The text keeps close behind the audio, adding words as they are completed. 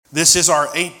This is our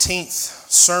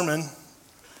 18th sermon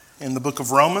in the book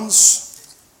of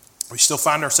Romans. We still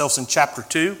find ourselves in chapter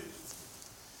 2.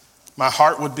 My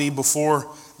heart would be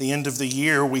before the end of the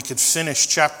year we could finish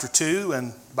chapter 2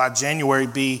 and by January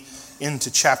be into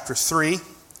chapter 3.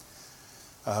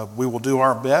 We will do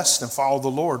our best and follow the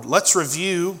Lord. Let's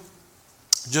review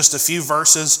just a few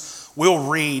verses. We'll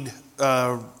read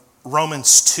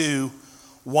Romans 2,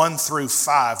 1 through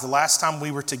 5. The last time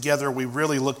we were together, we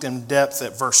really looked in depth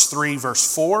at verse 3,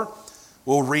 verse 4.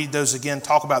 We'll read those again,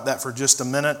 talk about that for just a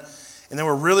minute. And then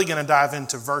we're really going to dive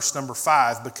into verse number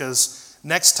 5 because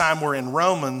next time we're in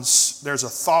Romans, there's a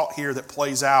thought here that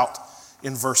plays out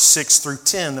in verse 6 through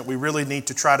 10 that we really need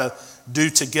to try to do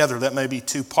together. That may be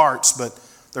two parts, but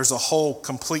there's a whole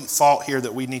complete thought here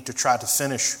that we need to try to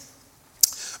finish.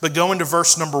 But go into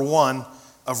verse number 1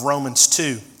 of Romans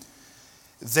 2.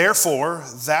 Therefore,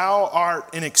 thou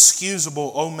art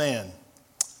inexcusable, O man,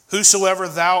 whosoever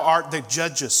thou art that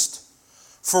judgest.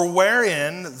 For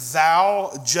wherein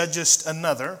thou judgest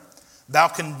another, thou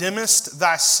condemnest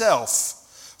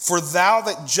thyself. For thou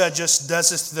that judgest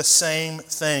doest the same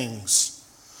things.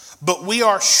 But we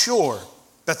are sure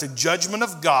that the judgment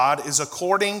of God is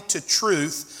according to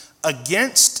truth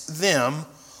against them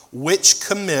which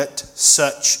commit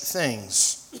such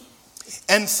things.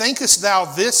 And thinkest thou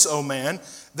this, O man,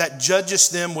 that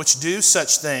judgest them which do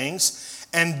such things,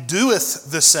 and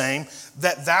doeth the same,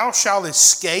 that thou shalt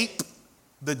escape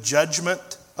the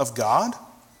judgment of God?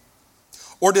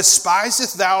 Or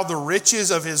despisest thou the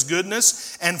riches of his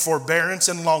goodness and forbearance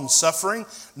and longsuffering,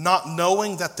 not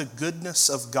knowing that the goodness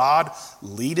of God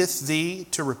leadeth thee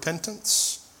to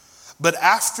repentance? But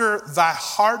after thy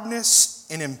hardness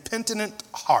and impenitent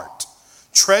heart,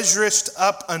 treasurest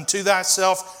up unto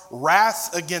thyself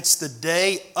wrath against the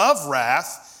day of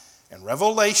wrath and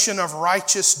revelation of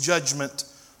righteous judgment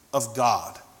of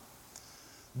God.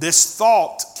 This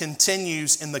thought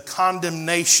continues in the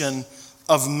condemnation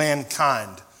of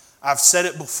mankind. I've said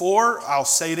it before, I'll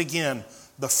say it again.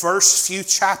 The first few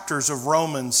chapters of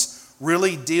Romans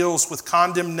really deals with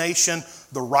condemnation,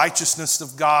 the righteousness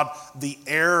of God, the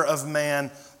error of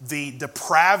man, the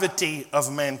depravity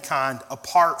of mankind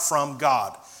apart from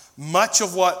God. Much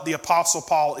of what the Apostle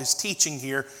Paul is teaching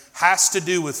here has to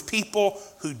do with people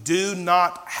who do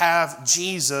not have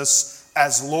Jesus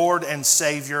as Lord and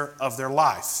Savior of their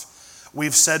life.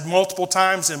 We've said multiple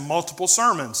times in multiple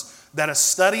sermons that a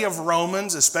study of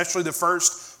Romans, especially the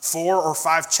first 4 or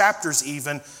 5 chapters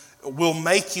even, will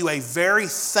make you a very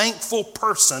thankful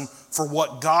person for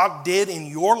what God did in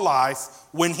your life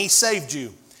when He saved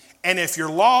you. And if you're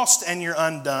lost and you're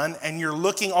undone and you're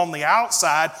looking on the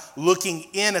outside, looking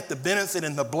in at the benefit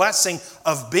and the blessing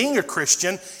of being a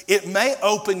Christian, it may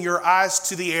open your eyes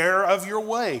to the error of your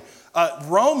way.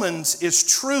 Romans is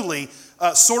truly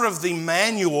sort of the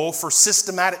manual for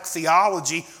systematic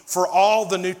theology for all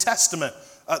the New Testament.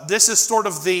 This is sort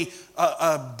of the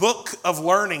book of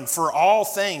learning for all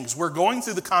things. We're going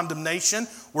through the condemnation.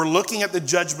 We're looking at the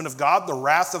judgment of God, the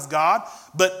wrath of God.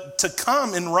 But to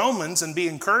come in Romans and be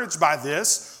encouraged by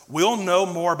this, we'll know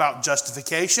more about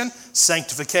justification,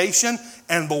 sanctification,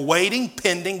 and the waiting,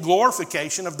 pending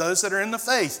glorification of those that are in the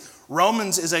faith.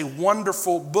 Romans is a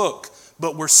wonderful book,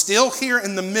 but we're still here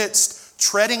in the midst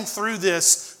treading through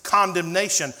this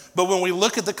condemnation. But when we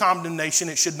look at the condemnation,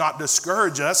 it should not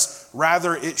discourage us.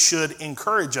 Rather, it should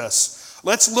encourage us.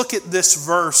 Let's look at this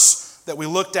verse that we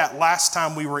looked at last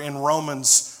time we were in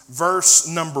Romans, verse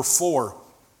number 4.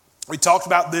 We talked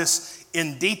about this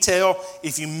in detail.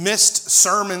 If you missed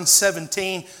Sermon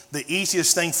 17, the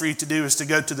easiest thing for you to do is to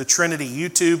go to the Trinity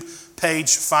YouTube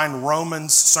page, find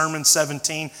Romans Sermon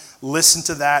 17, listen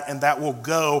to that, and that will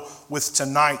go with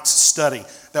tonight's study.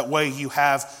 That way you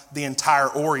have the entire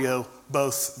Oreo,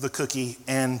 both the cookie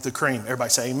and the cream. Everybody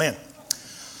say amen.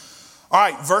 All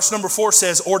right, verse number 4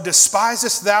 says, Or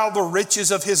despisest thou the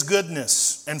riches of his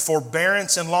goodness and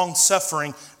forbearance and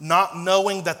longsuffering, not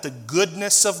knowing that the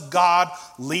goodness of God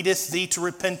leadeth thee to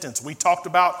repentance. We talked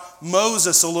about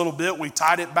Moses a little bit. We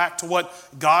tied it back to what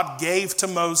God gave to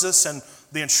Moses and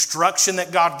the instruction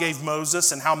that God gave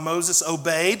Moses and how Moses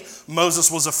obeyed. Moses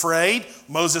was afraid.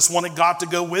 Moses wanted God to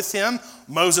go with him.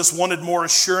 Moses wanted more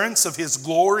assurance of his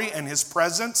glory and his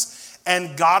presence.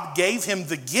 And God gave him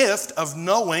the gift of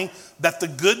knowing that the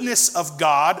goodness of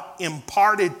God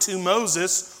imparted to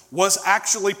Moses was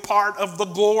actually part of the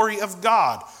glory of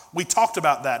God. We talked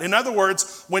about that. In other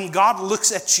words, when God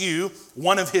looks at you,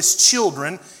 one of his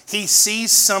children, he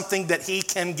sees something that he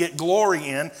can get glory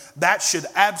in. That should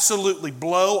absolutely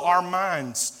blow our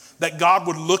minds. That God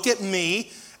would look at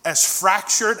me as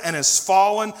fractured and as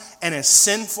fallen and as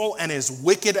sinful and as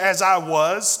wicked as I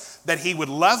was, that he would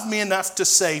love me enough to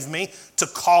save me, to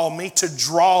call me, to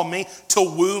draw me, to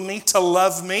woo me, to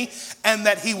love me, and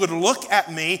that he would look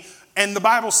at me, and the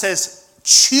Bible says,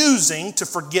 choosing to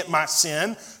forget my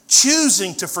sin,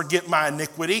 choosing to forget my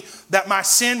iniquity, that my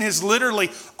sin is literally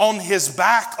on his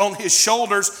back, on his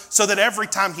shoulders, so that every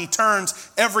time he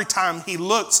turns, every time he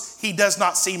looks, he does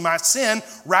not see my sin.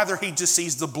 Rather, he just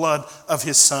sees the blood of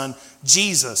his son,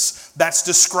 Jesus. That's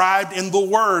described in the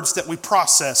words that we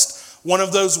processed. One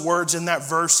of those words in that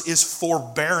verse is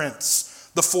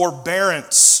forbearance. The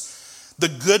forbearance, the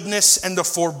goodness and the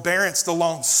forbearance, the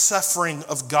long suffering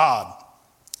of God.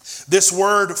 This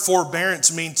word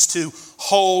forbearance means to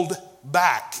hold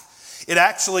back. It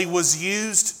actually was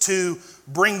used to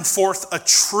bring forth a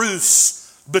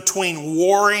truce between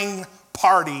warring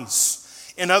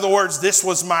parties. In other words, this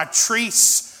was my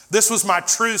truce,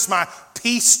 my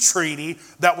peace treaty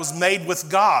that was made with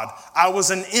God. I was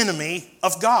an enemy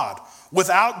of God.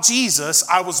 Without Jesus,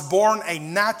 I was born a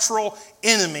natural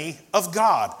enemy of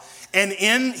God. And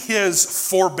in his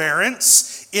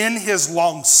forbearance, in his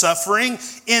long suffering,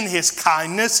 in his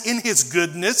kindness, in his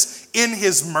goodness, in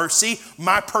his mercy,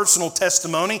 my personal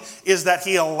testimony is that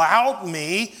he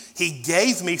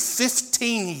gave me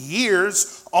 15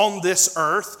 years on this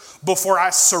earth before I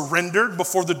surrendered,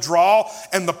 before the draw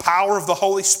and the power of the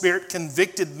Holy Spirit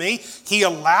convicted me. He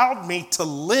allowed me to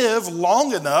live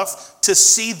long enough to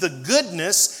see the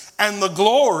goodness and the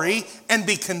glory and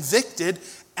be convicted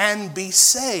and be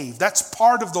saved. That's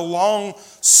part of the long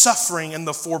suffering and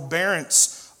the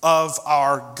forbearance of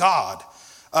our God.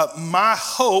 My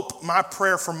hope, my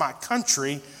prayer for my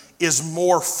country is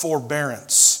more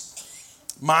forbearance.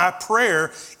 My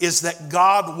prayer is that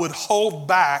God would hold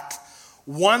back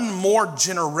one more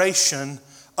generation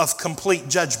of complete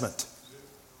judgment.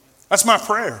 That's my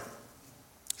prayer.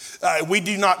 We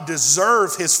do not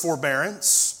deserve his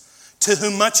forbearance. To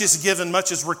whom much is given,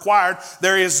 much is required.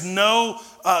 There is no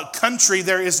country,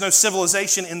 there is no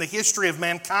civilization in the history of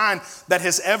mankind that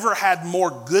has ever had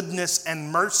more goodness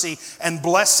and mercy and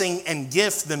blessing and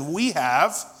gift than we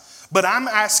have. But I'm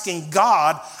asking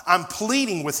God, I'm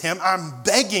pleading with him, I'm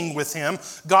begging with him,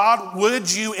 God,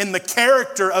 would you, in the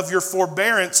character of your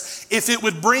forbearance, if it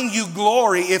would bring you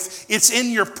glory, if it's in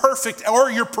your perfect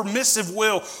or your permissive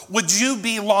will, would you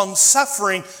be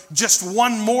long-suffering just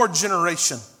one more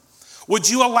generation? Would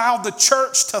you allow the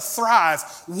church to thrive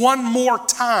one more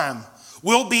time?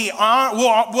 We'll be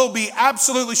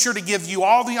absolutely sure to give you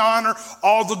all the honor,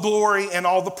 all the glory, and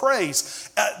all the praise.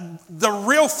 The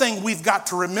real thing we've got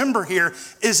to remember here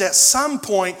is at some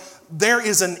point there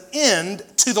is an end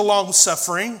to the long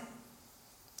suffering.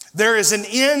 There is an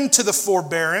end to the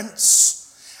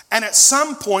forbearance. And at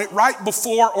some point, right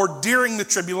before or during the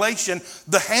tribulation,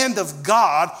 the hand of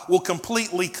God will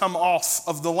completely come off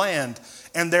of the land.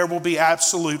 And there will be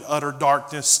absolute utter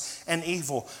darkness and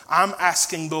evil. I'm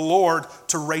asking the Lord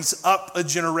to raise up a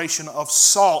generation of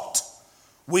salt.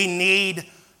 We need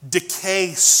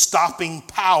decay-stopping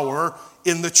power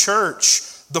in the church,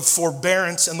 the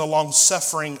forbearance and the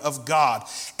long-suffering of God.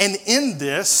 And in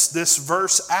this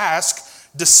verse asks,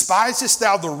 despisest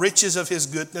thou the riches of his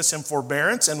goodness and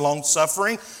forbearance and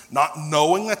long-suffering, not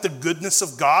knowing that the goodness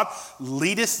of God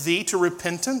leadeth thee to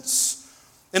repentance?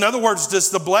 In other words, does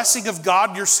the blessing of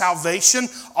God, your salvation,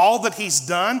 all that he's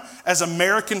done, as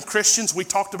American Christians, we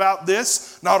talked about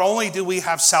this, not only do we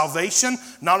have salvation,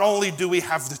 not only do we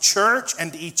have the church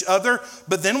and each other,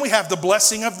 but then we have the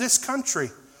blessing of this country.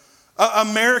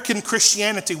 American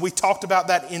Christianity, we talked about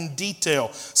that in detail.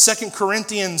 2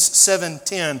 Corinthians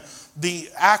 7:10, the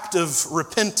act of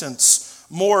repentance.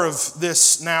 More of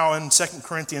this now in 2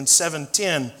 Corinthians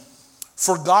 7:10.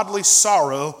 For godly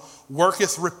sorrow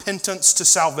worketh repentance to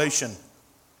salvation,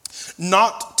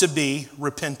 not to be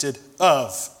repented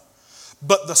of.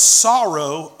 But the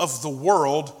sorrow of the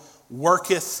world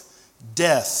worketh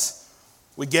death.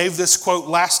 We gave this quote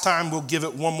last time, we'll give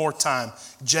it one more time.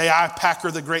 J.I. Packer,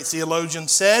 the great theologian,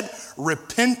 said,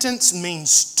 repentance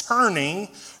means turning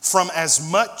from as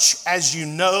much as you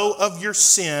know of your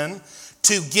sin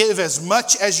to give as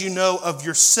much as you know of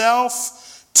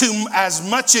yourself to as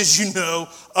much as you know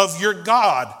of your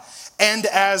God. And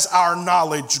as our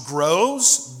knowledge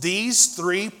grows, these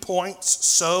 3 points,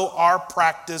 so our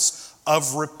practice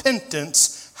of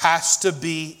repentance has to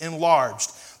be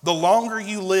enlarged. The longer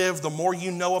you live, the more you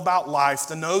know about life,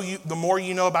 the more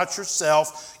you know about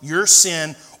yourself, your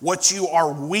sin, what you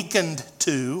are weakened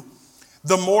to,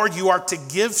 the more you are to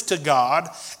give to God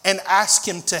and ask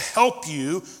him to help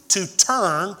you to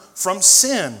turn from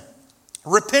sin.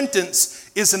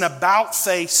 Repentance is an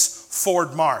about-face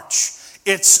forward march.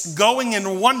 It's going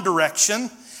in one direction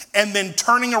and then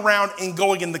turning around and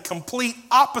going in the complete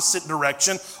opposite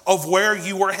direction of where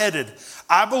you were headed.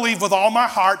 I believe with all my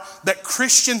heart that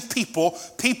Christian people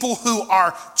who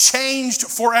are changed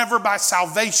forever by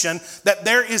salvation, that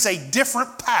there is a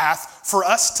different path for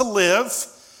us to live.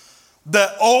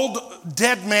 The old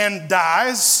dead man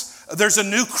dies. There's a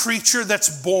new creature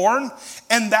that's born.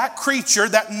 And that creature,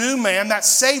 that new man, that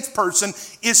saved person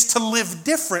is to live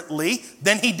differently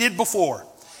than he did before.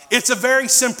 It's a very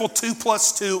simple 2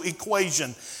 + 2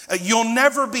 equation. You'll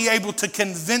never be able to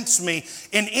convince me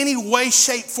in any way,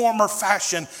 shape, form, or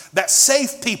fashion that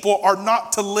saved people are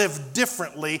not to live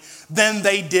differently than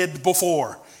they did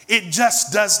before. It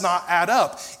just does not add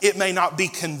up. It may not be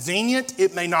convenient.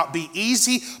 It may not be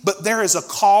easy, but there is a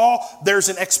call, there's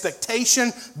an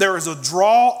expectation, there is a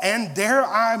draw, and dare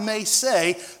I may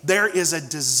say, there is a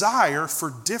desire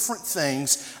for different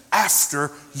things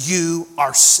after you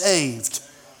are saved.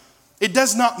 It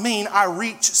does not mean I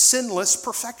reach sinless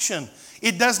perfection.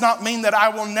 It does not mean that I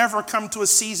will never come to a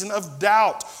season of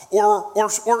doubt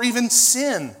or even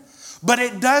sin. But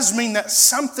it does mean that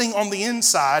something on the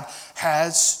inside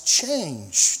has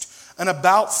changed. An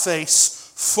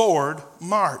about-face forward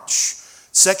march.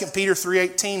 2 Peter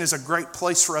 3:18 is a great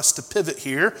place for us to pivot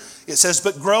here. It says,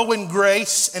 "But grow in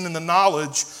grace and in the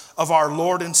knowledge of our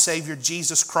Lord and Savior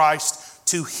Jesus Christ.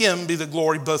 To him be the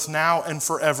glory both now and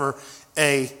forever.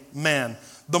 Amen."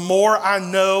 The more I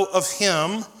know of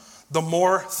him, the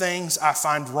more things I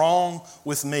find wrong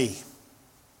with me.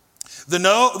 The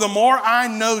more I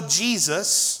know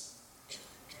Jesus,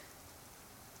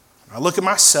 I look at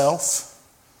myself,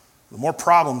 the more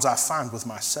problems I find with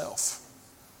myself.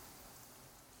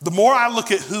 The more I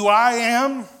look at who I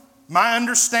am, my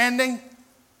understanding,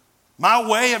 my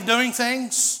way of doing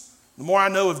things, the more I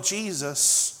know of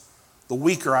Jesus, the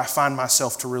weaker I find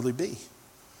myself to really be.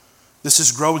 This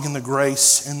is growing in the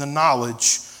grace and the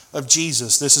knowledge of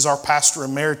Jesus. This is our Pastor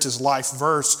Emeritus life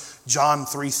verse, John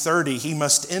 3:30. He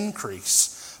must increase,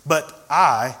 but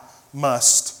I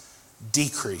must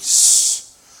decrease.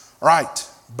 All right,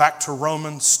 back to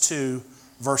Romans 2,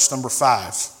 verse number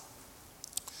 5.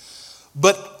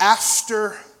 "But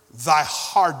after thy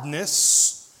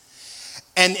hardness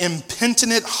and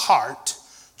impenitent heart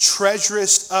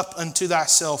treasurest up unto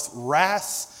thyself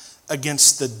wrath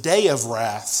against the day of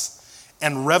wrath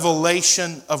and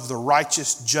revelation of the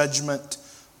righteous judgment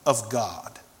of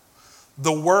God."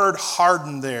 The word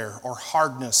harden there, or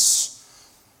hardness,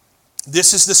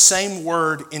 this is the same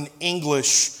word in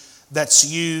English that's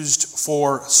used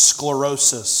for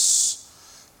sclerosis,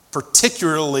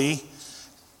 particularly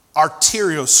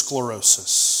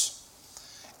arteriosclerosis.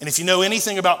 And if you know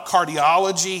anything about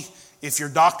cardiology, if your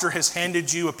doctor has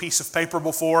handed you a piece of paper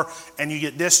before and you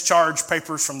get discharge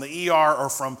papers from the ER or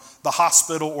from the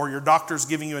hospital, or your doctor's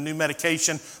giving you a new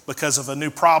medication because of a new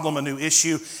problem, a new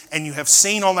issue, and you have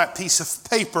seen on that piece of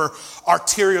paper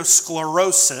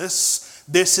arteriosclerosis,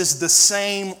 this is the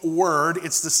same word.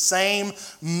 It's the same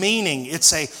meaning.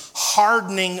 It's a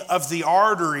hardening of the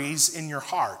arteries in your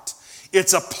heart.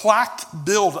 It's a plaque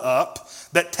buildup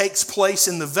that takes place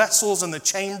in the vessels and the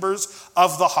chambers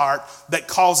of the heart that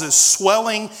causes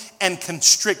swelling and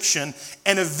constriction.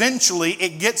 And eventually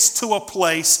it gets to a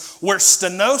place where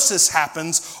stenosis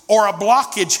happens or a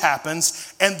blockage happens,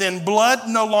 and then blood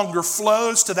no longer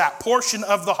flows to that portion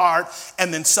of the heart,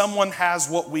 and then someone has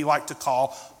what we like to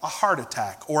call a heart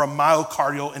attack or a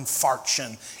myocardial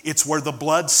infarction. It's where the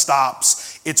blood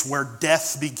stops. It's where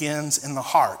death begins in the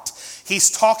heart. He's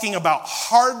talking about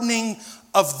hardening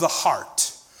of the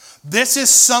heart. This is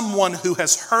someone who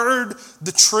has heard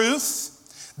the truth.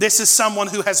 This is someone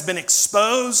who has been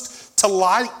exposed to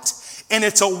light. And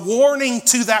it's a warning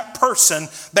to that person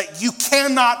that you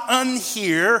cannot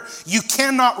unhear, you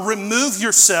cannot remove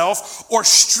yourself or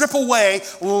strip away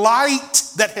light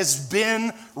that has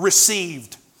been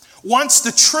received. Once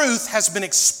the truth has been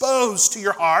exposed to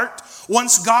your heart,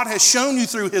 once God has shown you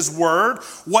through his word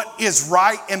what is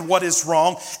right and what is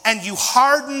wrong, and you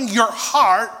harden your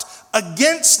heart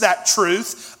against that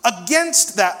truth,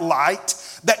 against that light,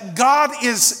 that God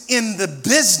is in the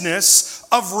business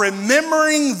of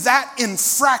remembering that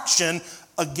infraction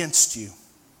against you.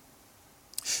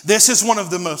 This is one of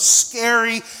the most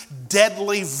scary,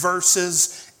 deadly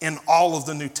verses in all of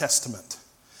the New Testament.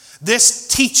 This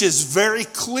teaches very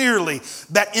clearly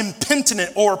that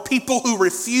impenitent, or people who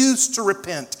refuse to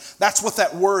repent, that's what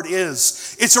that word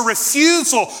is. It's a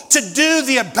refusal to do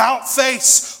the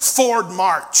about-face forward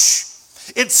march.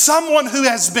 It's someone who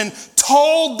has been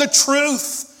told the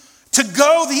truth to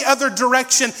go the other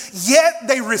direction, yet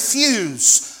they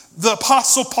refuse. The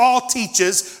Apostle Paul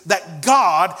teaches that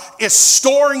God is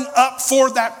storing up for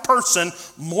that person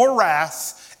more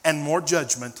wrath and more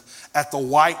judgment at the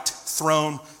white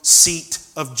throne seat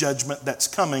of judgment that's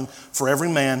coming for every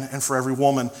man and for every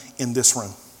woman in this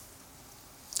room.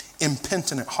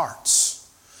 Impenitent hearts.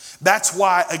 That's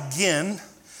why, again,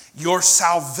 your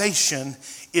salvation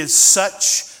is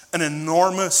such an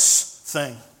enormous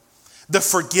thing. The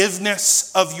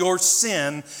forgiveness of your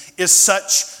sin is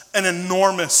such an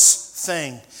enormous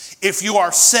thing. If you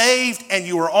are saved and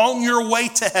you are on your way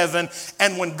to heaven,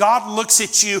 and when God looks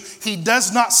at you, He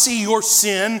does not see your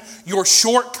sin, your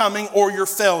shortcoming, or your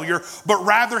failure, but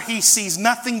rather He sees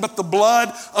nothing but the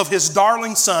blood of His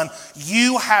darling Son.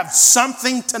 You have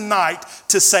something tonight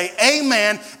to say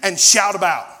amen and shout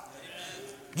about.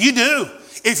 Amen. You do.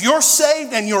 If you're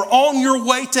saved and you're on your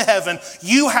way to heaven,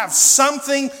 you have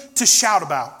something to shout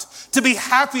about, to be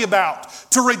happy about,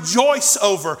 to rejoice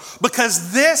over,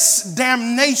 because this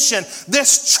damnation,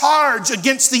 this charge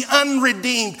against the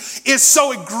unredeemed is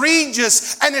so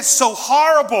egregious and it's so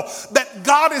horrible that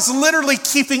God is literally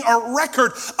keeping a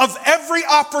record of every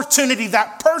opportunity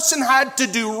that person had to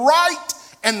do right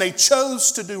and they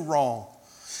chose to do wrong.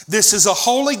 This is a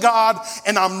holy God,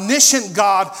 an omniscient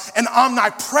God, an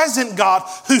omnipresent God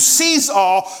who sees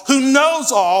all, who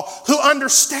knows all, who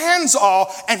understands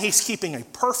all, and He's keeping a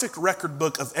perfect record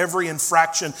book of every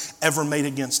infraction ever made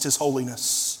against His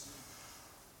holiness.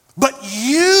 But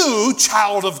you,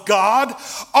 child of God,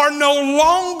 are no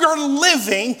longer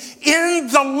living in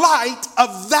the light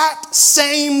of that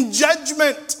same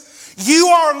judgment. You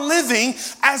are living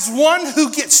as one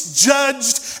who gets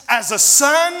judged as a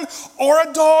son or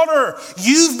a daughter.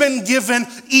 You've been given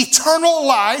eternal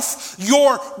life.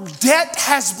 Your debt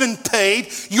has been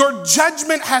paid. Your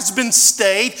judgment has been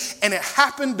stayed. And it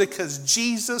happened because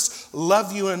Jesus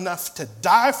loved you enough to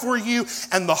die for you.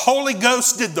 And the Holy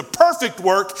Ghost did the perfect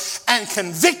work and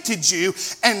convicted you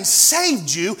and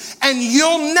saved you. And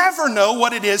you'll never know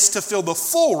what it is to feel the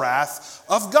full wrath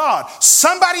of God.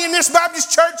 Somebody in this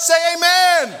Baptist church say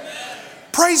amen. Amen.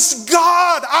 Praise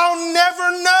God. I'll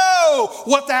never know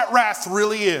what that wrath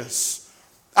really is.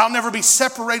 I'll never be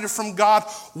separated from God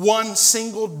one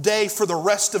single day for the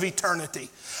rest of eternity.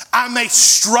 I may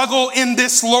struggle in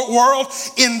this world,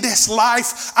 in this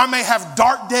life. I may have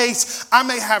dark days. I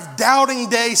may have doubting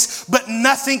days, but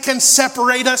nothing can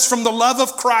separate us from the love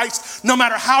of Christ. No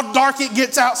matter how dark it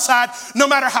gets outside, no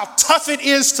matter how tough it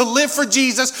is to live for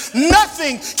Jesus,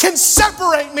 nothing can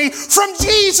separate me from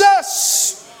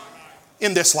Jesus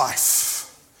in this life.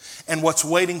 And what's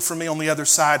waiting for me on the other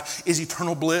side is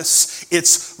eternal bliss.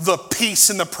 It's the peace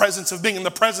and the presence of being in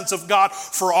the presence of God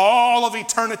for all of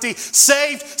eternity.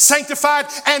 Saved, sanctified,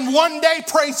 and one day,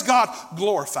 praise God,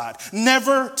 glorified.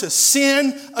 Never to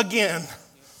sin again.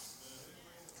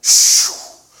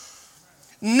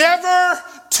 Never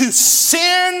to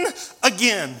sin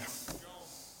again.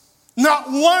 Not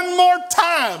one more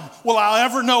time will I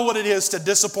ever know what it is to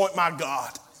disappoint my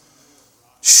God.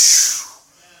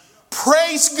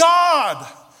 Praise God.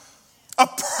 A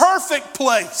perfect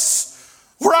place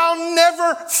where I'll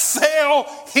never fail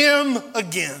Him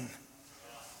again.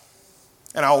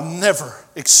 And I'll never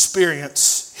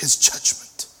experience His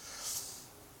judgment.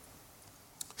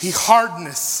 He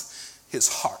hardeneth His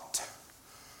heart.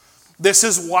 This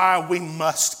is why we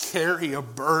must carry a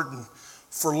burden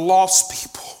for lost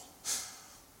people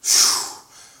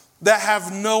that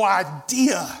have no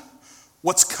idea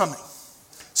what's coming.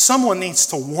 Someone needs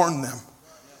to warn them.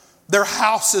 Their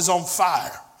house is on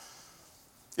fire.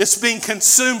 It's being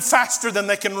consumed faster than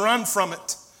they can run from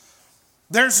it.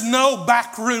 There's no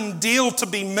backroom deal to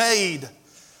be made.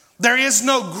 There is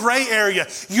no gray area.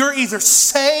 You're either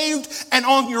saved and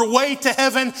on your way to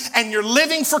heaven and you're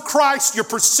living for Christ, you're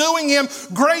pursuing Him,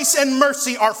 grace and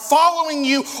mercy are following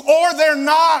you, or they're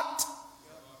not.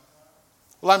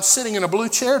 Well, I'm sitting in a blue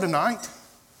chair tonight.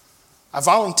 I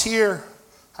volunteer.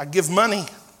 I give money.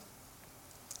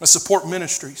 I support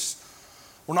ministries.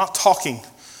 We're not talking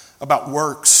about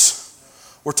works.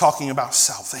 We're talking about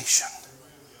salvation.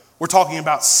 We're talking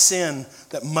about sin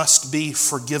that must be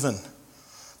forgiven.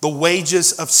 The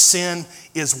wages of sin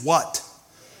is what?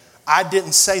 I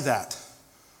didn't say that.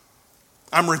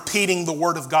 I'm repeating the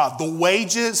word of God. The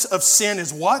wages of sin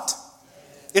is what?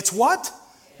 It's what?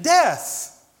 Death.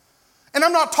 And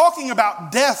I'm not talking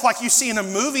about death like you see in a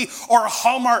movie or a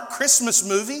Hallmark Christmas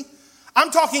movie. I'm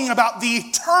talking about the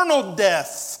eternal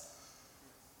death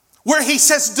where He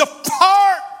says,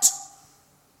 depart.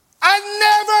 I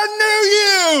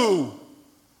never knew you.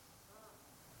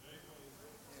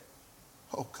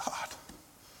 Oh God.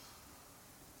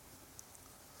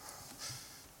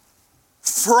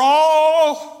 For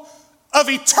all of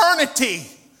eternity,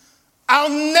 I'll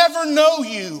never know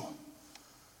you.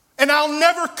 And I'll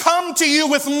never come to you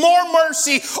with more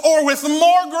mercy or with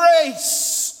more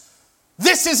grace.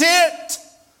 This is it.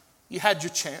 You had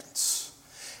your chance.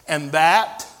 And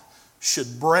that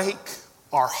should break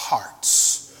our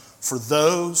hearts for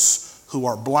those who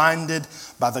are blinded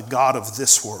by the god of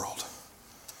this world.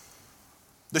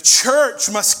 The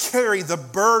church must carry the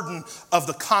burden of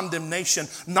the condemnation,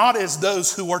 not as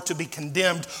those who are to be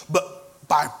condemned, but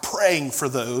by praying for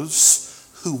those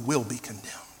who will be condemned.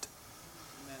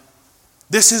 Amen.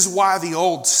 This is why the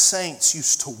old saints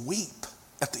used to weep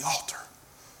at the altar.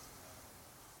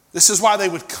 This is why they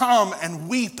would come and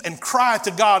weep and cry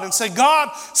to God and say,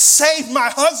 God, save my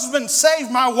husband,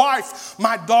 save my wife,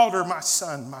 my daughter, my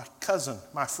son, my cousin,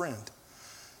 my friend.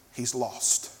 He's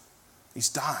lost. He's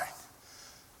dying.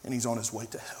 And he's on his way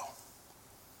to hell.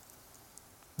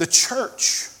 The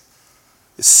church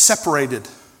is separated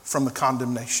from the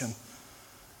condemnation,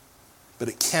 but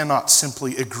it cannot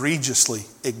simply egregiously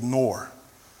ignore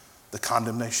the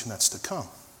condemnation that's to come.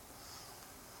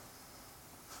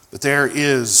 But there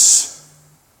is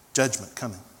judgment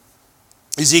coming.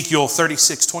 Ezekiel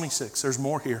 36:26. There's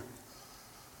more here.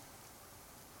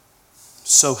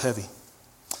 So heavy.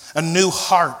 A new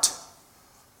heart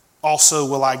also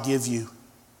will I give you,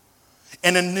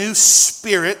 and a new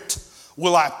spirit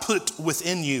will I put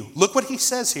within you. Look what he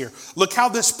says here. Look how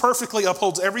this perfectly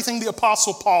upholds everything the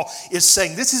Apostle Paul is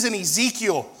saying. This is in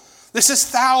Ezekiel. This is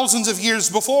thousands of years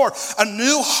before. A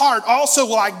new heart also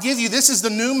will I give you. This is the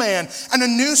new man. And a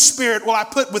new spirit will I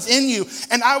put within you.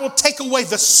 And I will take away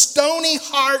the stony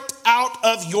heart out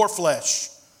of your flesh.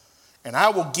 And I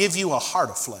will give you a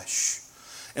heart of flesh.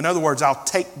 In other words, I'll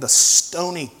take the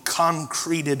stony,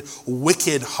 concreted,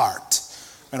 wicked heart.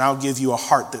 And I'll give you a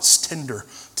heart that's tender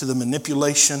to the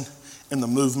manipulation and the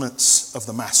movements of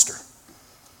the master.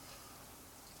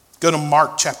 Go to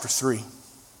Mark chapter 3.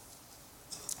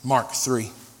 Mark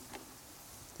 3.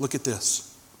 Look at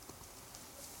this.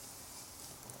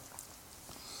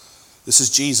 This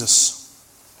is Jesus.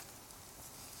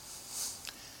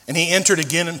 And he entered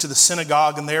again into the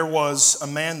synagogue, and there was a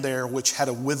man there which had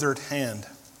a withered hand.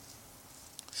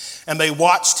 And they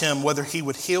watched him whether he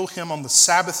would heal him on the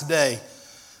Sabbath day,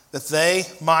 that they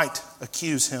might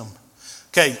accuse him.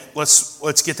 Okay,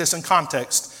 let's get this in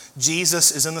context. Jesus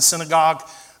is in the synagogue.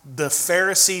 The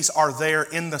Pharisees are there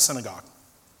in the synagogue.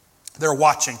 They're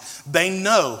watching. They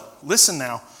know, listen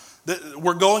now,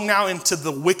 we're going now into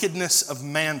the wickedness of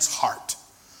man's heart.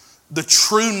 The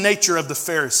true nature of the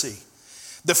Pharisee.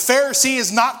 The Pharisee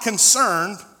is not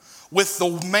concerned with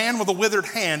the man with a withered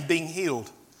hand being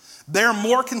healed. They're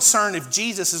more concerned if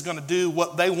Jesus is going to do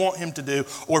what they want him to do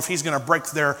or if he's going to break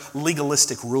their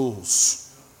legalistic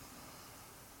rules.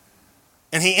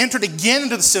 And he entered again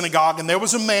into the synagogue, and there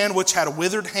was a man which had a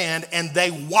withered hand, and they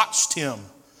watched him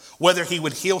whether he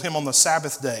would heal him on the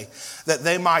Sabbath day, that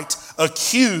they might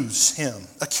accuse him.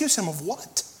 Accuse him of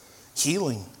what?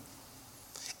 Healing.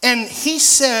 And he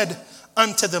said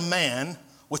unto the man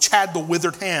which had the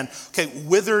withered hand. Okay,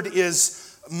 withered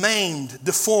is maimed,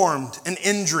 deformed, an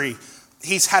injury.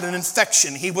 He's had an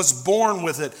infection. He was born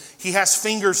with it. He has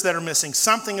fingers that are missing.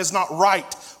 Something is not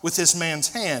right with this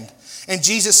man's hand. And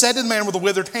Jesus said to the man with the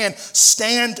withered hand,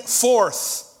 stand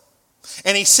forth.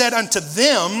 And he said unto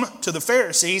them, to the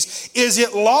Pharisees, is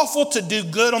it lawful to do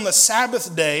good on the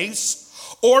Sabbath days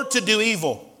or to do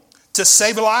evil, to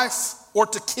save a life or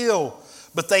to kill?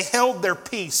 But they held their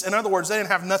peace. In other words, they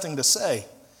didn't have nothing to say.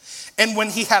 And when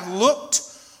he had looked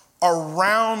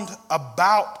around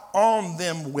about on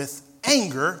them with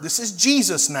anger, this is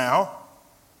Jesus now,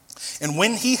 and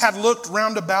when he had looked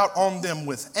round about on them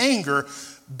with anger,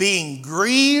 being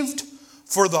grieved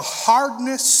for the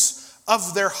hardness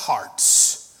of their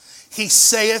hearts, he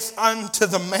saith unto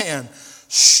the man,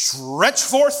 stretch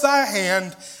forth thy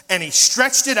hand. And he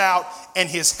stretched it out, and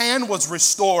his hand was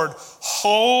restored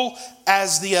whole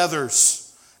as the other.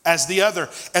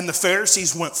 And the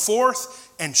Pharisees went forth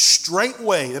and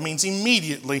straightway, that means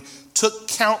immediately, took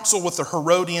counsel with the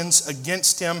Herodians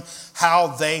against him, how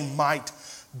they might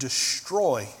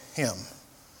destroy him.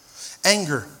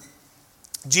 Anger.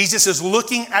 Jesus is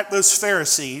looking at those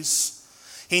Pharisees.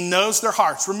 He knows their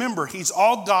hearts. Remember, he's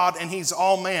all God and he's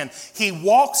all man. He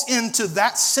walks into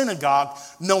that synagogue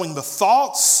knowing the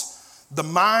thoughts, the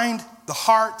mind, the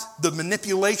heart, the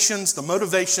manipulations, the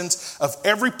motivations of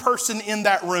every person in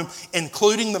that room,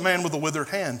 including the man with the withered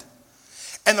hand.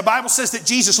 And the Bible says that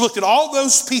Jesus looked at all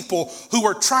those people who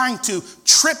were trying to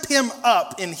trip him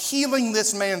up in healing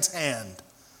this man's hand.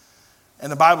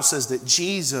 And the Bible says that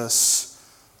Jesus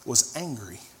was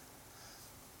angry.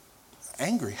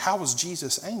 Angry? How was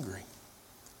Jesus angry?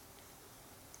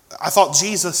 I thought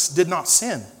Jesus did not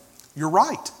sin. You're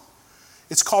right.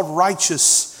 It's called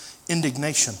righteous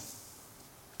indignation.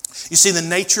 You see, the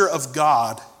nature of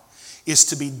God is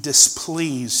to be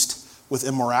displeased with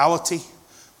immorality,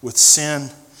 with sin,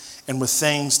 and with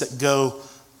things that go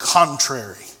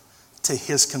contrary to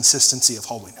His consistency of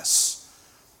holiness.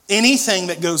 Anything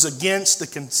that goes against the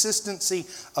consistency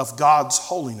of God's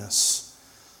holiness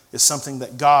is something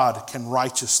that God can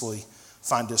righteously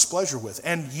find displeasure with.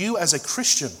 And you as a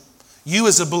Christian, you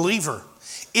as a believer,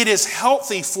 it is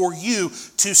healthy for you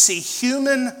to see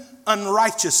human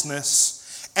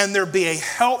unrighteousness and there be a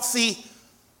healthy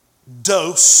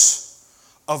dose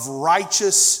of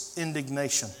righteous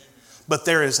indignation. But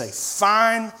there is a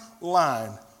fine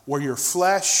line where your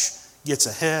flesh gets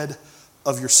ahead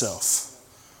of yourself.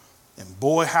 And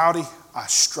boy, howdy, I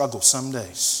struggle some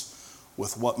days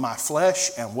with what my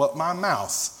flesh and what my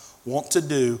mouth want to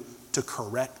do to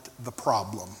correct the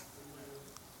problem.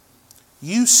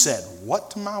 You said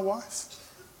what to my wife?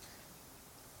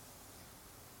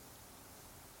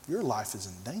 Your life is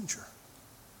in danger.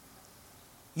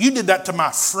 You did that to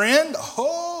my friend?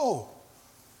 Oh,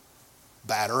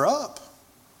 batter up.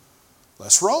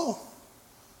 Let's roll.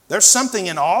 There's something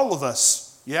in all of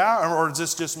us. Yeah? Or is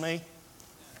this just me?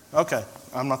 Okay,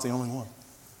 I'm not the only one.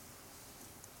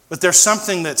 But there's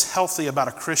something that's healthy about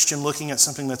a Christian looking at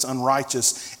something that's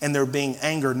unrighteous and there being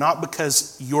anger, not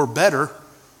because you're better,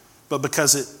 but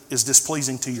because it is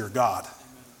displeasing to your God.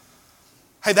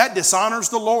 Hey, that dishonors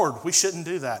the Lord. We shouldn't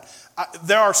do that.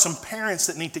 There are some parents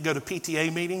that need to go to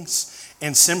PTA meetings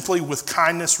and simply with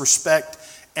kindness, respect,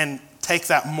 and take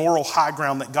that moral high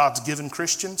ground that God's given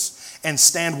Christians and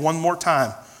stand one more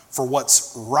time for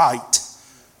what's right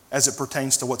as it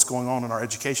pertains to what's going on in our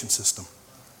education system.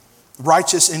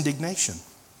 Righteous indignation.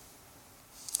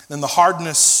 Then the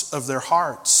hardness of their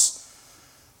hearts.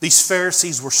 These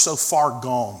Pharisees were so far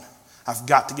gone. I've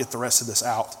got to get the rest of this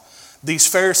out. These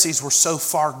Pharisees were so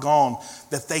far gone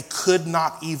that they could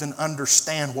not even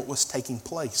understand what was taking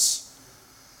place.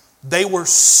 They were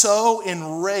so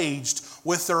enraged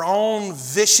with their own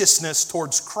viciousness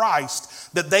towards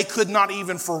Christ that they could not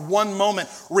even for one moment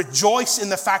rejoice in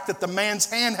the fact that the man's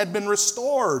hand had been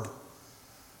restored.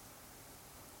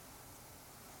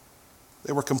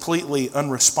 They were completely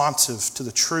unresponsive to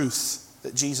the truth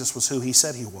that Jesus was who He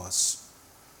said He was.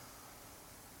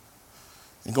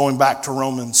 And going back to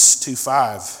Romans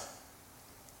 2:5,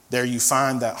 there you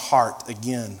find that heart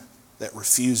again that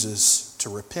refuses to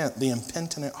repent, the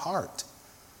impenitent heart.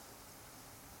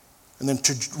 And then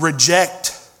to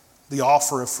reject the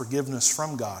offer of forgiveness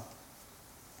from God.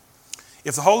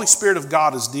 If the Holy Spirit of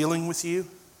God is dealing with you,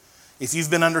 if you've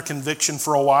been under conviction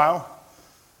for a while,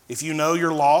 if you know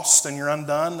you're lost and you're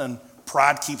undone and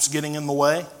pride keeps getting in the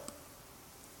way,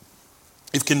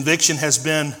 if conviction has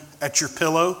been at your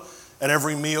pillow at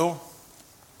every meal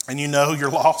and you know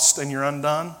you're lost and you're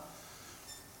undone,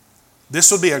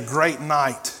 this would be a great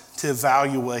night to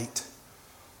evaluate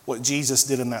what Jesus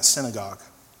did in that synagogue,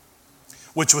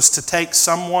 which was to take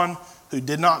someone who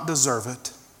did not deserve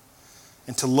it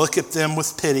and to look at them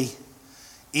with pity,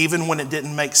 even when it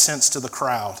didn't make sense to the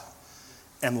crowd,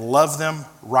 and love them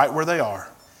right where they are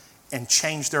and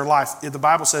change their life. The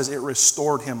Bible says it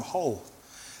restored him whole.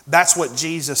 That's what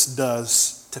Jesus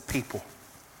does to people.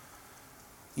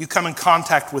 You come in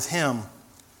contact with Him,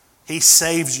 He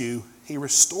saves you, He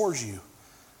restores you,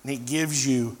 and He gives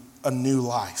you a new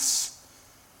life.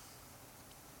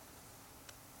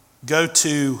 Go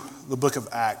to the book of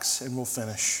Acts and we'll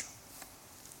finish.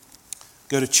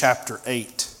 Go to chapter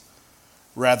 8,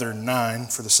 rather 9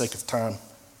 for the sake of time.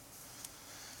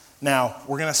 Now,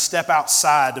 we're going to step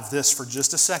outside of this for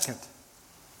just a second.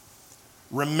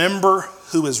 Remember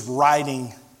who is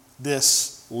writing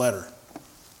this letter.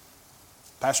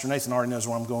 Pastor Nathan already knows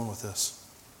where I'm going with this.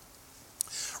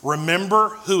 Remember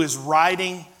who is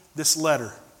writing this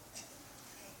letter.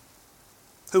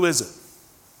 Who is it?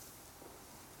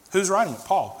 Who's writing it?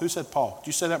 Paul. Who said Paul? Did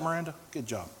you say that, Miranda? Good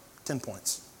job. 10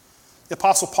 points. The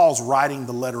Apostle Paul's writing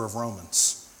the letter of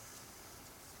Romans.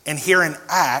 And here in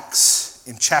Acts,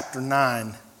 in chapter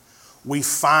 9, we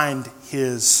find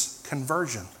his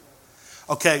conversion.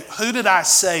 Okay, who did I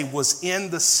say was in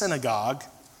the synagogue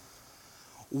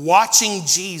watching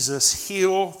Jesus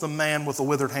heal the man with the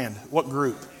withered hand? What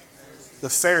group? The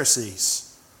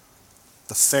Pharisees.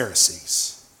 The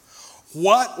Pharisees.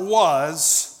 What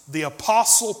was the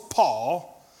Apostle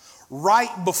Paul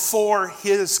right before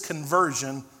his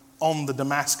conversion on the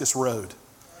Damascus Road?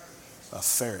 A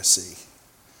Pharisee.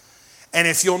 And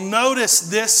if you'll notice,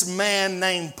 this man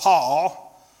named Paul,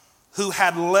 who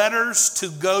had letters to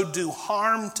go do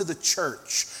harm to the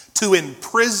church, to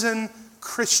imprison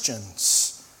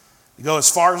Christians, to go as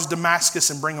far as Damascus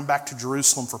and bring him back to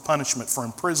Jerusalem for punishment, for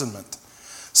imprisonment.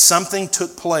 Something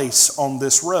took place on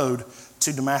this road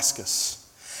to Damascus.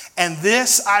 And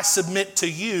this, I submit to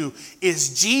you,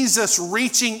 is Jesus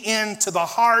reaching into the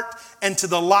heart and to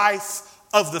the life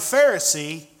of the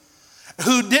Pharisee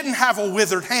who didn't have a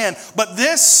withered hand. But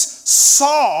this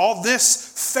Saul,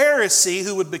 this Pharisee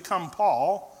who would become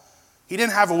Paul, he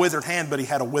didn't have a withered hand, but he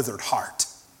had a withered heart.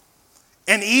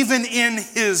 And even in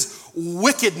his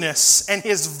wickedness and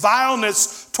his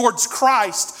vileness towards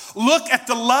Christ, look at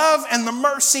the love and the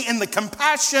mercy and the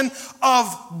compassion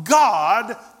of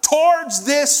God towards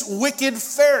this wicked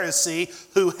Pharisee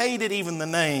who hated even the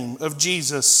name of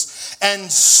Jesus.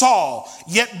 And Saul,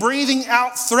 yet breathing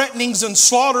out threatenings and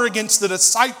slaughter against the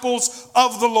disciples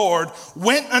of the Lord,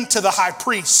 went unto the high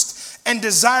priest and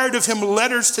desired of him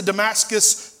letters to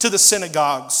Damascus to the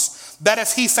synagogues, that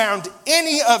if he found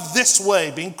any of this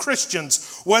way, being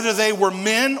Christians, whether they were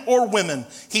men or women,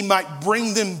 he might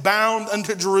bring them bound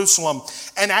unto Jerusalem.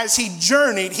 And as he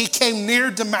journeyed, he came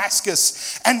near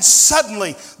Damascus, and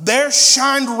suddenly there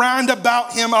shined round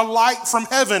about him a light from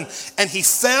heaven. And he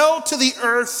fell to the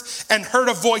earth and heard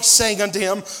a voice saying unto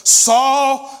him,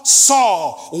 Saul,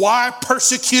 Saul, why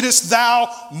persecutest thou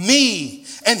me?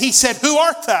 And he said, Who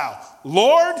art thou,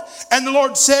 Lord? And the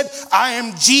Lord said, I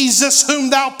am Jesus whom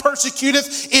thou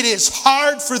persecutest. It is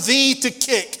hard for thee to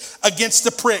kick against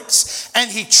the pricks.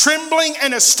 And he, trembling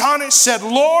and astonished, said,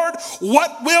 Lord,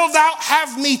 what wilt thou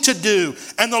have me to do?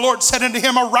 And the Lord said unto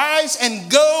him, Arise and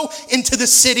go into the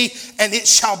city, and it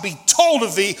shall be told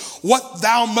of thee what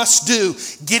thou must do.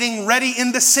 Getting ready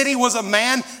in the city was a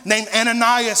man named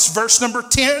Ananias, verse number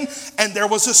 10. And there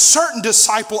was a certain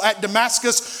disciple at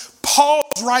Damascus, Paul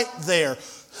right there,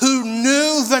 who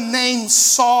knew the name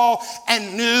Saul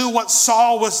and knew what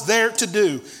Saul was there to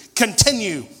do.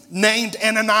 Continue, named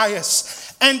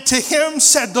Ananias. And to him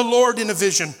said the Lord in a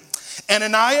vision,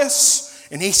 Ananias.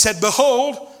 And he said,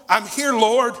 Behold, I'm here,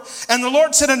 Lord. And the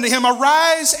Lord said unto him,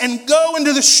 Arise and go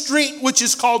into the street which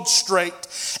is called Straight,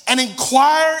 and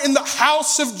inquire in the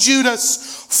house of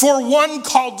Judas for one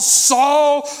called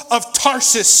Saul of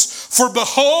Tarsus. For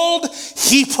behold,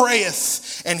 he prayeth.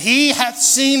 And he hath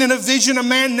seen in a vision a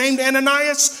man named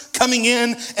Ananias coming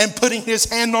in and putting his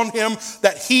hand on him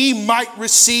that he might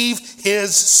receive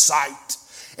his sight.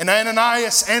 And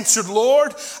Ananias answered,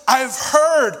 Lord, I've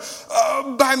heard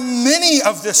by many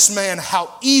of this man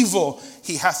how evil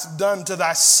he hath done to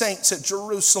thy saints at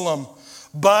Jerusalem.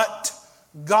 But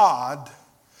God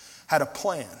had a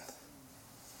plan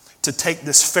to take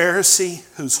this Pharisee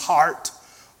whose heart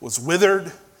was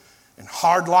withered and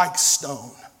hard like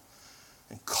stone,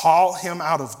 and call him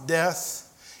out of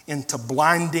death into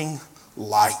blinding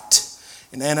light.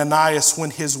 And Ananias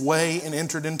went his way and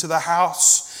entered into the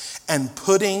house, and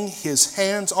putting his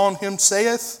hands on him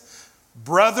saith,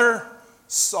 Brother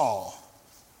Saul,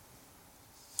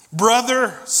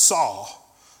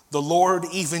 the Lord,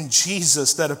 even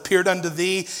Jesus, that appeared unto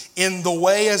thee in the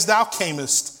way as thou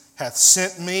camest, hath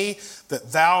sent me,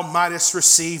 that thou mightest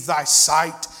receive thy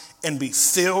sight and be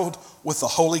filled with the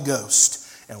Holy Ghost.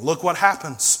 And look what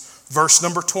happens. Verse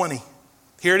number 20.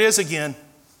 Here it is again.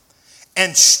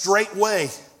 And straightway,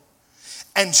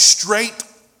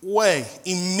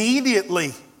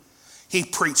 immediately, he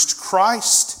preached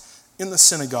Christ in the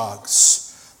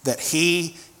synagogues, that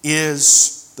he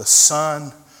is the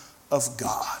Son of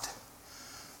God.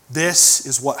 This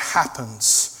is what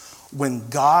happens when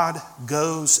God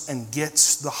goes and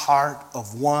gets the heart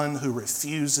of one who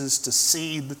refuses to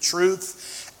see the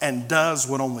truth and does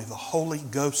what only the Holy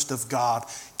Ghost of God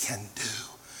can do.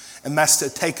 And that's to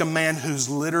take a man who's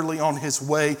literally on his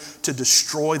way to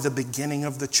destroy the beginning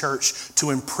of the church, to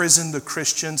imprison the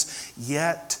Christians.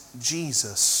 Yet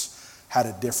Jesus had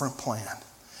a different plan.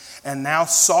 And now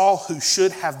Saul, who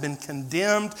should have been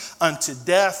condemned unto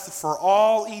death for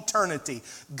all eternity,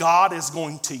 God is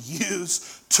going to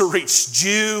use to reach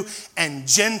Jew and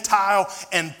Gentile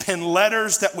and pen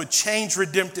letters that would change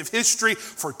redemptive history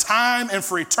for time and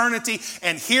for eternity.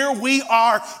 And here we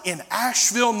are in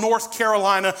Asheville, North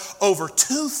Carolina, over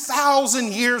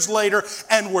 2,000 years later,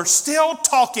 and we're still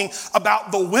talking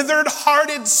about the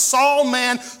withered-hearted Saul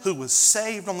man who was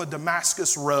saved on the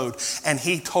Damascus road. And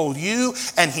he told you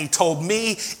and he told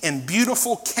me in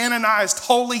beautiful canonized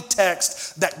holy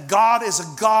text that God is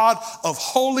a God of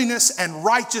holiness and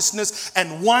righteousness,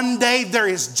 and one day there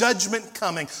is judgment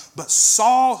coming. But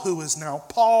Saul, who is now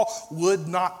Paul, would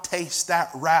not taste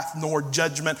that wrath nor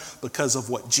judgment because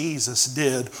of what Jesus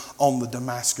did on the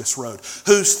Damascus road.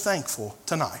 Who's thankful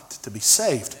tonight to be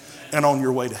saved and on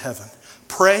your way to heaven?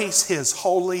 Praise his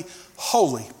holy,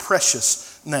 holy,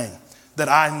 precious name, that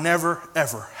I never,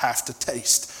 ever have to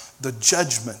taste the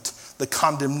judgment, the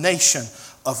condemnation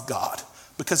of God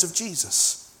because of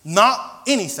Jesus. Not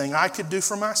anything I could do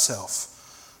for myself,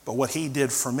 but what he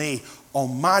did for me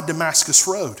on my Damascus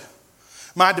Road.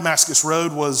 My Damascus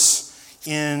Road was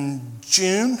in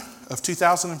June of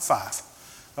 2005.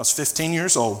 I was 15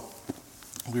 years old.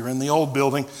 We were in the old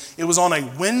building. It was on a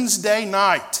Wednesday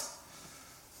night.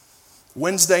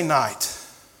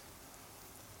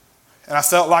 And I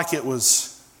felt like it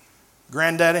was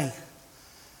Granddaddy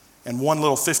and one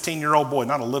little 15-year-old boy,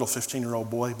 not a little 15-year-old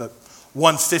boy, but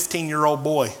one 15-year-old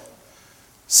boy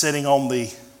sitting on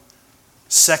the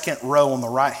second row on the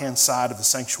right-hand side of the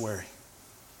sanctuary.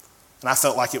 And I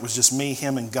felt like it was just me,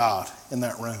 him, and God in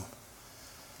that room.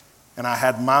 And I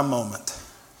had my moment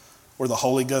where the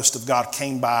Holy Ghost of God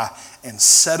came by and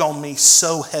set on me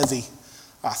so heavy,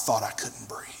 I thought I couldn't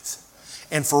breathe.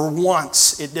 And for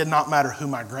once, it did not matter who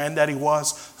my granddaddy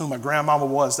was, who my grandmama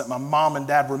was, that my mom and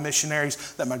dad were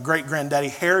missionaries, that my great-granddaddy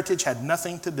heritage had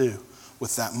nothing to do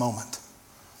with that moment.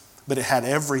 But it had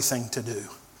everything to do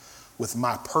with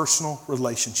my personal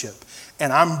relationship.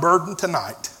 And I'm burdened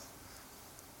tonight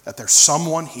that there's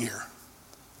someone here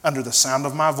under the sound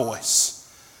of my voice.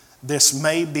 This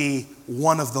may be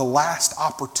one of the last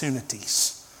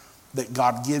opportunities that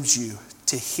God gives you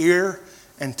to hear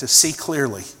and to see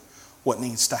clearly what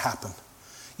needs to happen.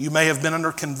 You may have been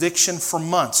under conviction for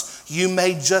months. You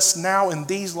may just now in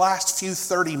these last few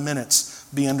 30 minutes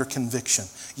be under conviction.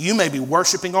 You may be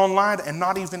worshiping online and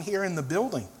not even here in the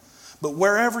building. But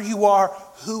wherever you are,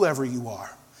 whoever you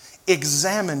are,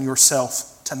 examine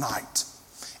yourself tonight.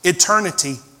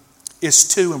 Eternity is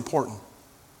too important.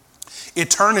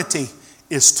 Eternity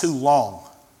is too long.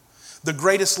 The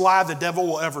greatest lie the devil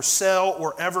will ever sell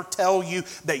or ever tell you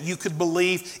that you could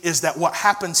believe is that what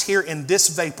happens here in this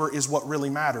vapor is what really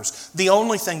matters. The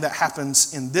only thing that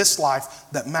happens in this life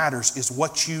that matters is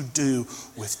what you do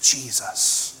with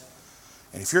Jesus.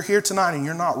 And if you're here tonight and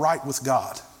you're not right with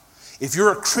God, if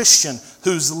you're a Christian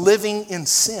who's living in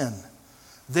sin,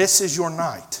 this is your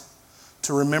night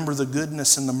to remember the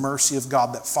goodness and the mercy of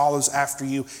God that follows after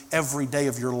you every day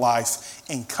of your life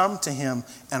and come to him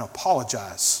and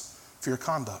apologize for your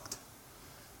conduct.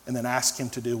 And then ask him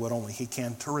to do what only he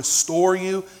can to restore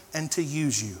you and to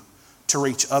use you to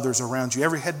reach others around you.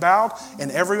 Every head bowed and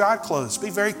every eye closed.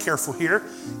 Be very careful here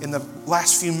in the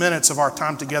last few minutes of our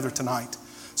time together tonight.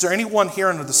 Is there anyone here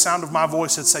under the sound of my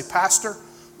voice that say, Pastor,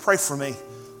 pray for me.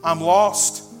 I'm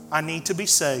lost. I need to be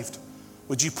saved.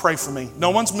 Would you pray for me? No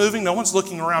one's moving. No one's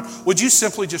looking around. Would you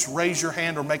simply just raise your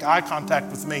hand or make eye contact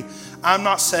with me? I'm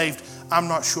not saved. I'm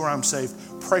not sure I'm saved.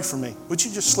 Pray for me. Would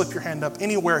you just slip your hand up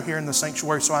anywhere here in the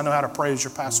sanctuary so I know how to pray as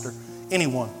your pastor?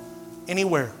 Anyone.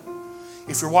 Anywhere.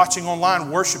 If you're watching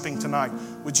online worshiping tonight,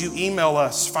 would you email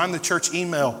us? Find the church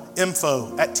email,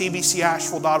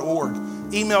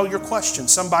 info@tbcasheville.org. Email your question.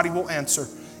 Somebody will answer.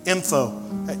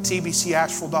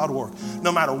 info@tbcasheville.org.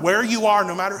 No matter where you are,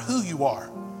 no matter who you are,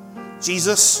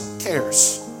 Jesus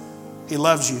cares. He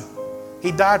loves you.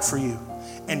 He died for you.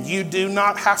 And you do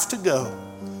not have to go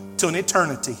to an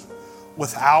eternity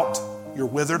without your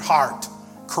withered heart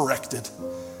corrected.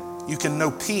 You can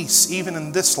know peace even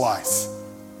in this life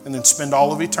and then spend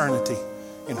all of eternity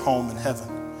in home in heaven.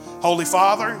 Holy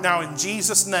Father, now in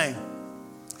Jesus' name,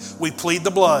 we plead the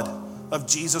blood of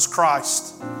Jesus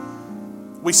Christ.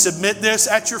 We submit this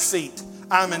at your feet.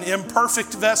 I'm an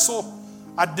imperfect vessel.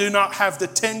 I do not have the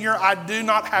tenure. I do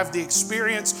not have the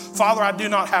experience. Father, I do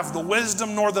not have the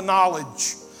wisdom nor the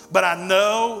knowledge. But I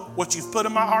know what you've put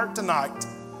in my heart tonight.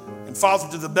 And Father,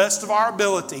 to the best of our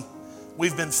ability,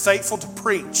 we've been faithful to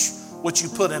preach what you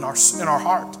put in our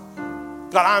heart.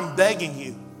 God, I'm begging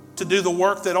you to do the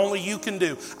work that only you can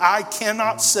do. I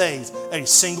cannot save a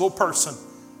single person.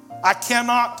 I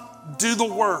cannot do the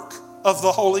work of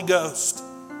the Holy Ghost.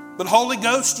 But Holy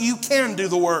Ghost, you can do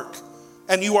the work.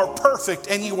 And you are perfect,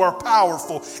 and you are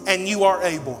powerful, and you are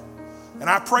able. And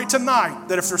I pray tonight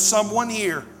that if there's someone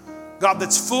here, God,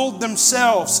 that's fooled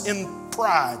themselves in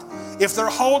pride, if they're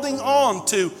holding on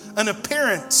to an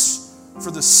appearance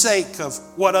for the sake of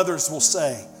what others will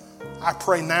say, I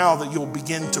pray now that you'll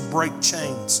begin to break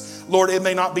chains. Lord, it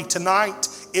may not be tonight.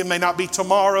 It may not be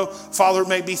tomorrow. Father, it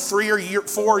may be 3 or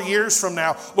 4 years from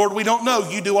now. Lord, we don't know.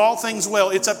 You do all things well.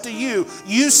 It's up to you.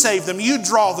 You save them. You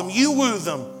draw them. You woo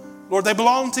them. Lord, they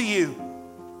belong to you.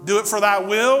 Do it for thy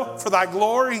will, for thy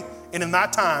glory, and in thy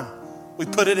time, we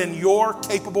put it in your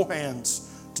capable hands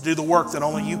to do the work that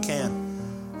only you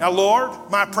can. Now, Lord,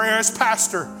 my prayer as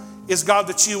pastor is, God,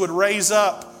 that you would raise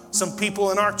up some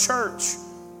people in our church,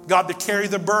 God, to carry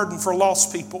the burden for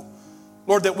lost people.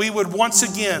 Lord, that we would once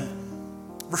again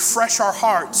refresh our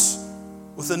hearts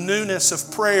with the newness of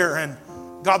prayer and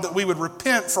God, that we would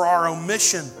repent for our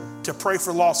omission to pray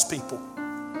for lost people.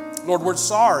 Lord, we're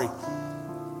sorry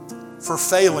for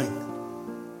failing.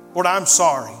 Lord, I'm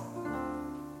sorry,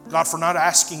 God, for not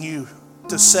asking you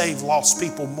to save lost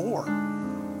people more.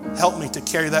 Help me to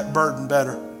carry that burden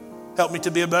better. Help me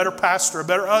to be a better pastor, a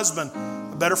better husband,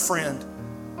 a better friend.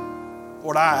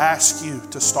 Lord, I ask you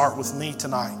to start with me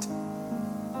tonight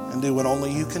and do what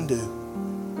only you can do.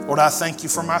 Lord, I thank you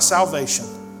for my salvation.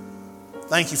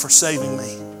 Thank you for saving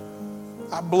me.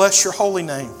 I bless your holy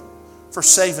name for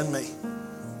saving me.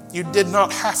 You did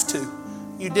not have to.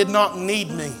 You did not need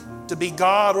me to be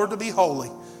God or to be holy.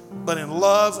 But in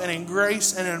love and in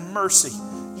grace and in mercy,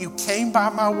 you came by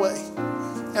my way.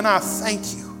 And I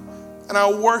thank you. And I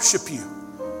worship you.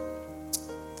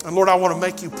 And Lord, I want to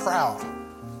make you proud.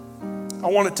 I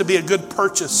want it to be a good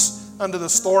purchase unto the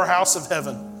storehouse of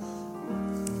heaven.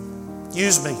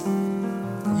 Use me,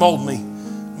 mold me,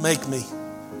 make me,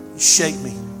 shape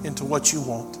me into what you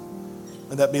want.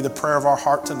 May that be the prayer of our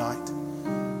heart tonight.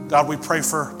 God, we pray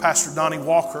for Pastor Donnie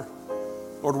Walker.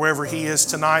 Lord, wherever he is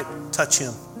tonight, touch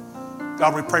him.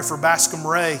 God, we pray for Bascom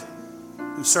Ray,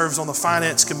 who serves on the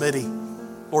finance committee.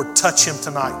 Lord, touch him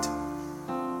tonight.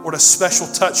 Lord, a special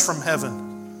touch from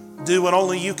heaven. Do what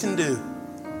only you can do.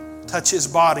 Touch his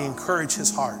body, encourage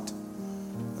his heart.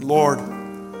 And Lord,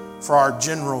 for our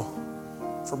general,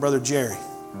 for Brother Jerry,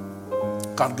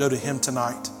 God, go to him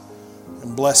tonight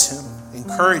and bless him,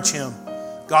 encourage him.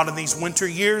 God, in these winter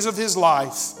years of his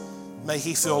life, may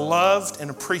he feel loved and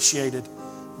appreciated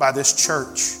by this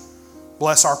church.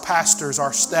 Bless our pastors,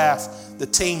 our staff, the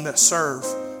team that serve.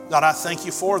 God, I thank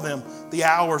you for them, the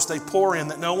hours they pour in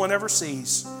that no one ever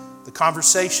sees, the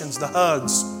conversations, the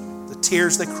hugs, the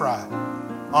tears they cry.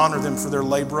 Honor them for their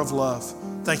labor of love.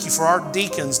 Thank you for our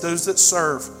deacons, those that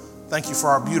serve. Thank you for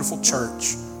our beautiful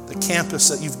church, the campus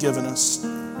that you've given us.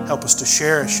 Help us to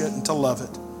cherish it and to love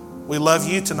it. We love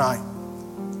you tonight,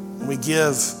 and we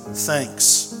give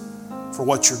thanks for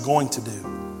what you're going to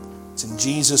do. It's in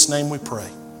Jesus' name we pray.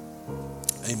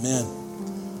 Amen.